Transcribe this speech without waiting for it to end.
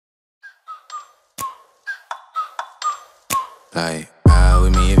Like, ride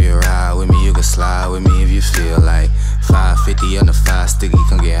with me if you ride with me, you can slide with me if you feel like 550 on the 5 sticky,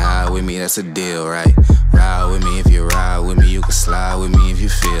 come get high with me, that's a deal, right? Ride with me if you ride with me, you can slide with me if you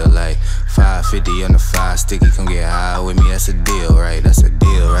feel like 550 on the 5 sticky, come get high with me, that's a deal, right? That's a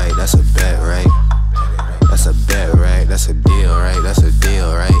deal, right? That's a bet, right? That's a bet, right? That's a deal, right? That's a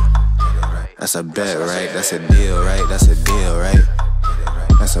deal, right? That's a bet, right? That's a deal, right? That's a deal, right?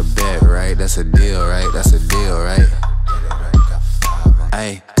 That's a bet, right? That's a deal, right? That's a deal, right?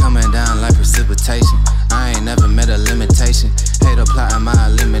 Ayy, coming down like precipitation. I ain't never met a limitation. Hater plotting my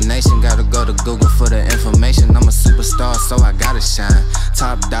elimination. Gotta go to Google for the information. I'm a superstar, so I gotta shine.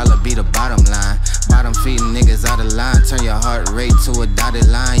 Top dollar be the bottom line. Bottom feeding niggas out of line. Turn your heart rate to a dotted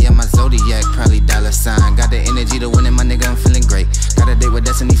line. Yeah, my zodiac probably $sign. Got the energy to win it, my nigga, I'm feeling great. Got a date with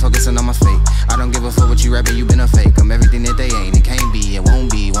destiny, focusing on my fate. I don't give a fuck what you rapping, you been a fake. I'm everything that they ain't, it can't be, it won't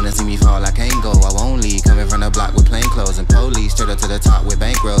be. Wanna see me fall, I can't go, I won't leave. Coming from the block with plain clothes and police. Straight up to the top with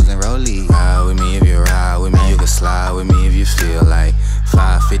bankrolls and rollies. Ride with me if you ride with me, you can slide with me if you feel like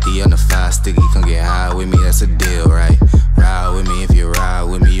 550 on the 5 sticky, come get high with me, that's a deal, right? Ride with me if you ride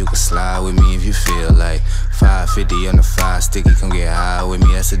with me, you can slide with me if you feel like 550 on the 5 sticky, come get high with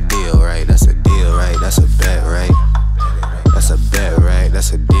me, that's a deal, right? That's a deal, right? That's a bet, right? That's a bet, right?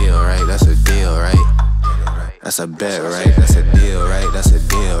 That's a deal, right? That's a deal, right? That's a bet, right? That's a deal, right? That's a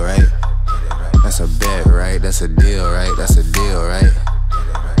deal, right? That's a bet, right? That's a deal, right? That's a deal, right?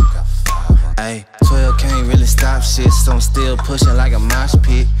 Ayy, 12 can't really stop shit, so I'm still pushing like a mosh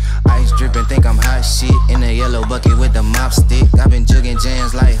pit. Ice dripping, think I'm hot shit. In a yellow bucket with the mop stick. I've been jugging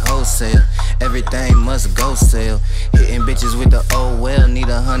jams like wholesale. Everything must go sell. Hitting bitches with the oh well. Need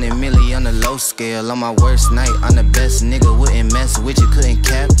 100 milli on the low scale. On my worst night, I'm the best nigga. Wouldn't mess with you, couldn't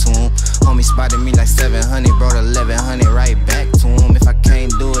cap to him. Homie spotted me like 700, brought 1100 right back to him. If I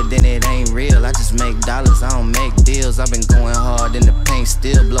can't do it, then it ain't real. I just make dollars, I don't make deals. I've been going hard in the paint,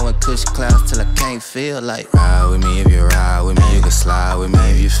 still blowing kush clouds till I can't feel like. Ride with me if you ride with me, you can slide with me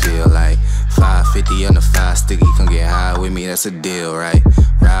if you feel like 550 on the 5 sticky, come get high with me, that's a deal, right?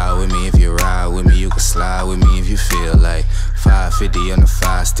 Ride with me if you ride with me, you can slide with me if you feel like 550 on the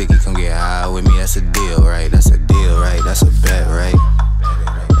 5 sticky, come get high with me, that's a deal, right? That's a deal, right? That's a bet, right?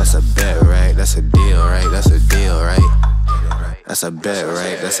 That's a bet, right? That's a deal, right? That's a deal, right? That's a bet,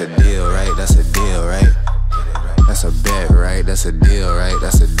 right? That's a deal, right? That's a deal, right? That's a bet, right? That's a deal, right?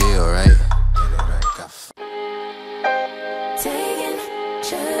 That's a deal, right? Taking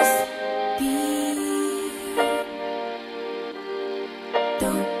just be.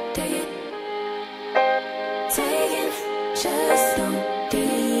 Don't take it. Taking just don't be.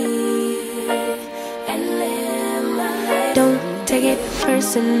 And live my life. Don't take it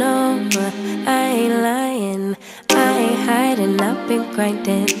personal. I ain't lying. I ain't hiding. I've been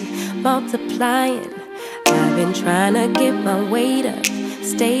grinding, multiplying. I've been trying to get my weight up,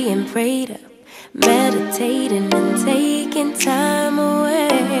 staying prayed up, meditating and taking time away.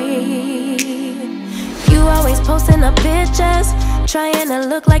 You always posting up pictures, trying to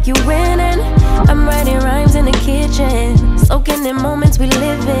look like you winning. I'm writing rhymes in the kitchen, soaking in moments we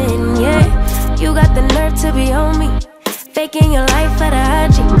live in, yeah. You got the nerve to be on me, faking your life for the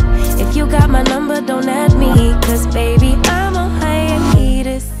IG. If you got my number, don't add me, cause baby, I'm on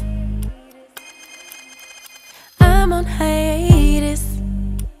hiatus. I'm on hiatus.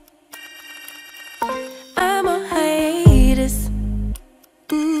 I'm on hiatus.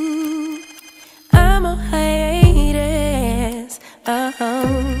 I'm on hiatus.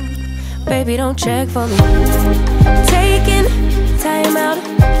 Baby, don't check for me. Taking time out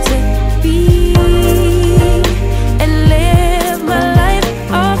to be and live my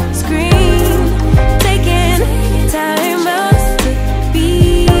life off screen. Taking time out to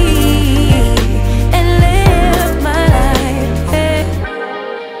be and live my life. Hey.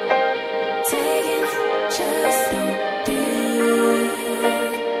 Taking just don't be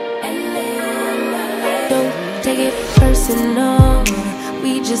and live my life. Don't take it personal.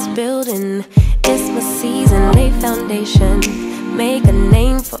 We just building. It's my season. Lay foundation. Make a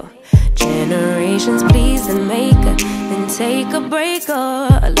name for generations. Please and make a, then take a break or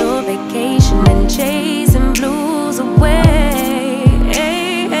a little vacation and chasing blues away.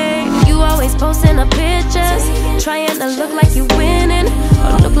 Hey, hey. You always posting up pictures, trying to look like you winning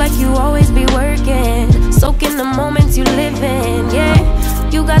or look like you always be working, soaking the moments you live in. Yeah,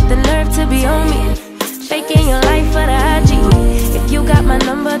 you got the nerve to be on me, faking your life for the IG. If you got my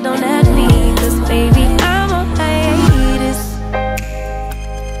number, don't add me, cause baby, I'm on hiatus.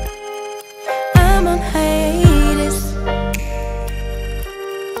 I'm on hiatus.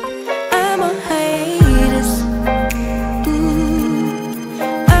 I'm on hiatus.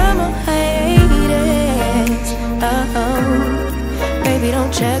 I'm on hiatus. baby,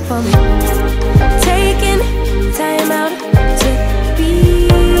 don't check for me. Taking time out to be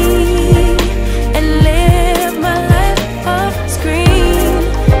and live my life off screen.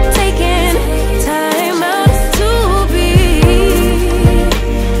 Taking time out to be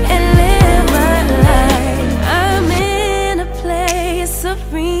and live my life. I'm in a place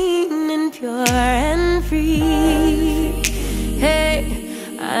serene and pure and free. Hey,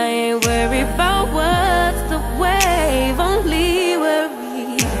 I ain't worried about what's the wave, only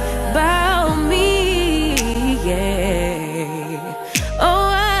worry about me, yeah. Oh,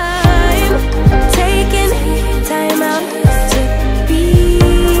 I'm taking time out to be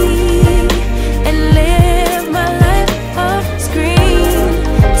and live my life off screen.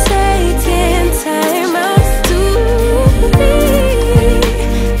 Taking time out to be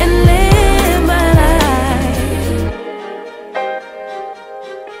and live my life.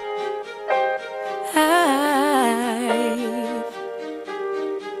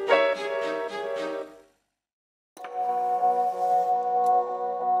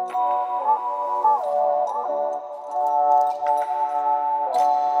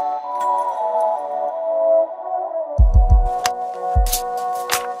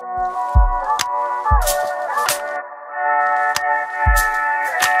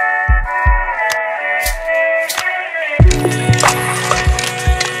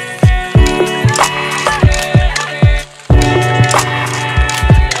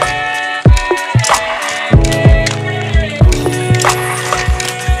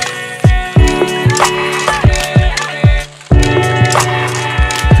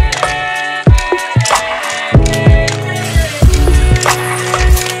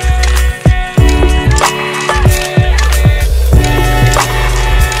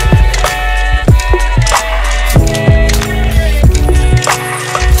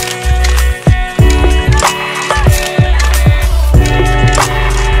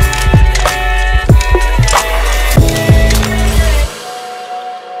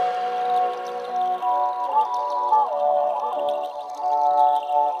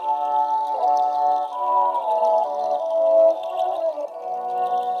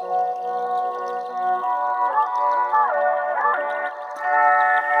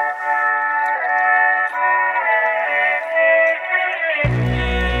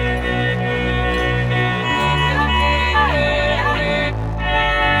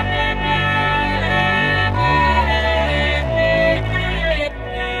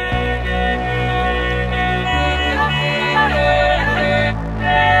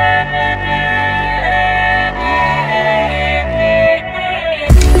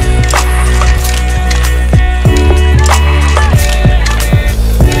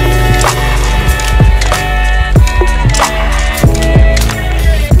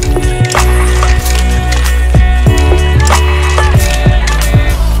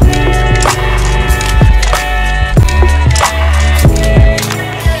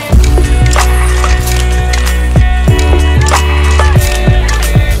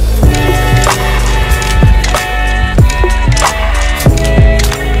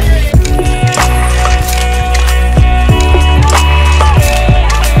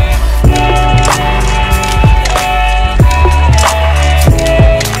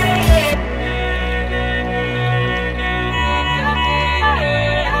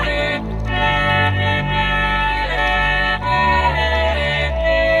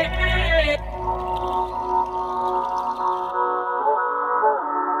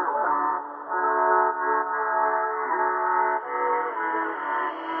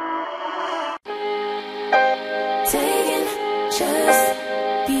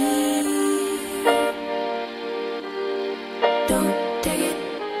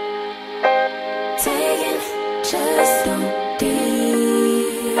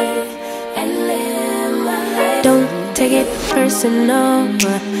 take it personal,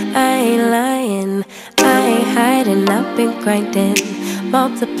 but I ain't lying, I ain't hiding. I've been grinding,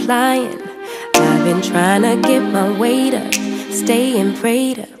 multiplying. I've been trying to get my weight up, staying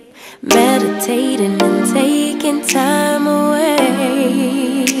prayed up, meditating and taking time away.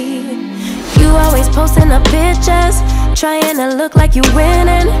 You always posting up pictures, trying to look like you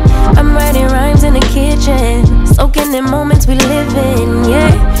winning. I'm writing rhymes in the kitchen, soaking in moments we live in,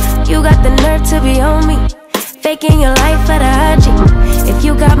 yeah. You got the nerve to be on me, faking your life for the IG. If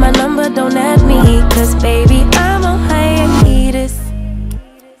you got my number, don't add me, cause baby, I'm on hiatus.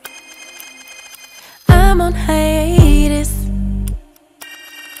 I'm on hiatus.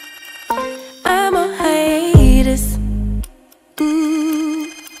 I'm on hiatus.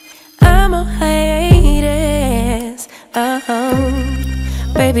 I'm on hiatus.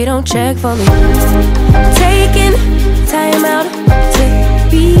 Baby, baby, don't check for me. Taking time out to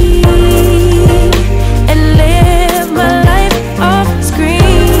be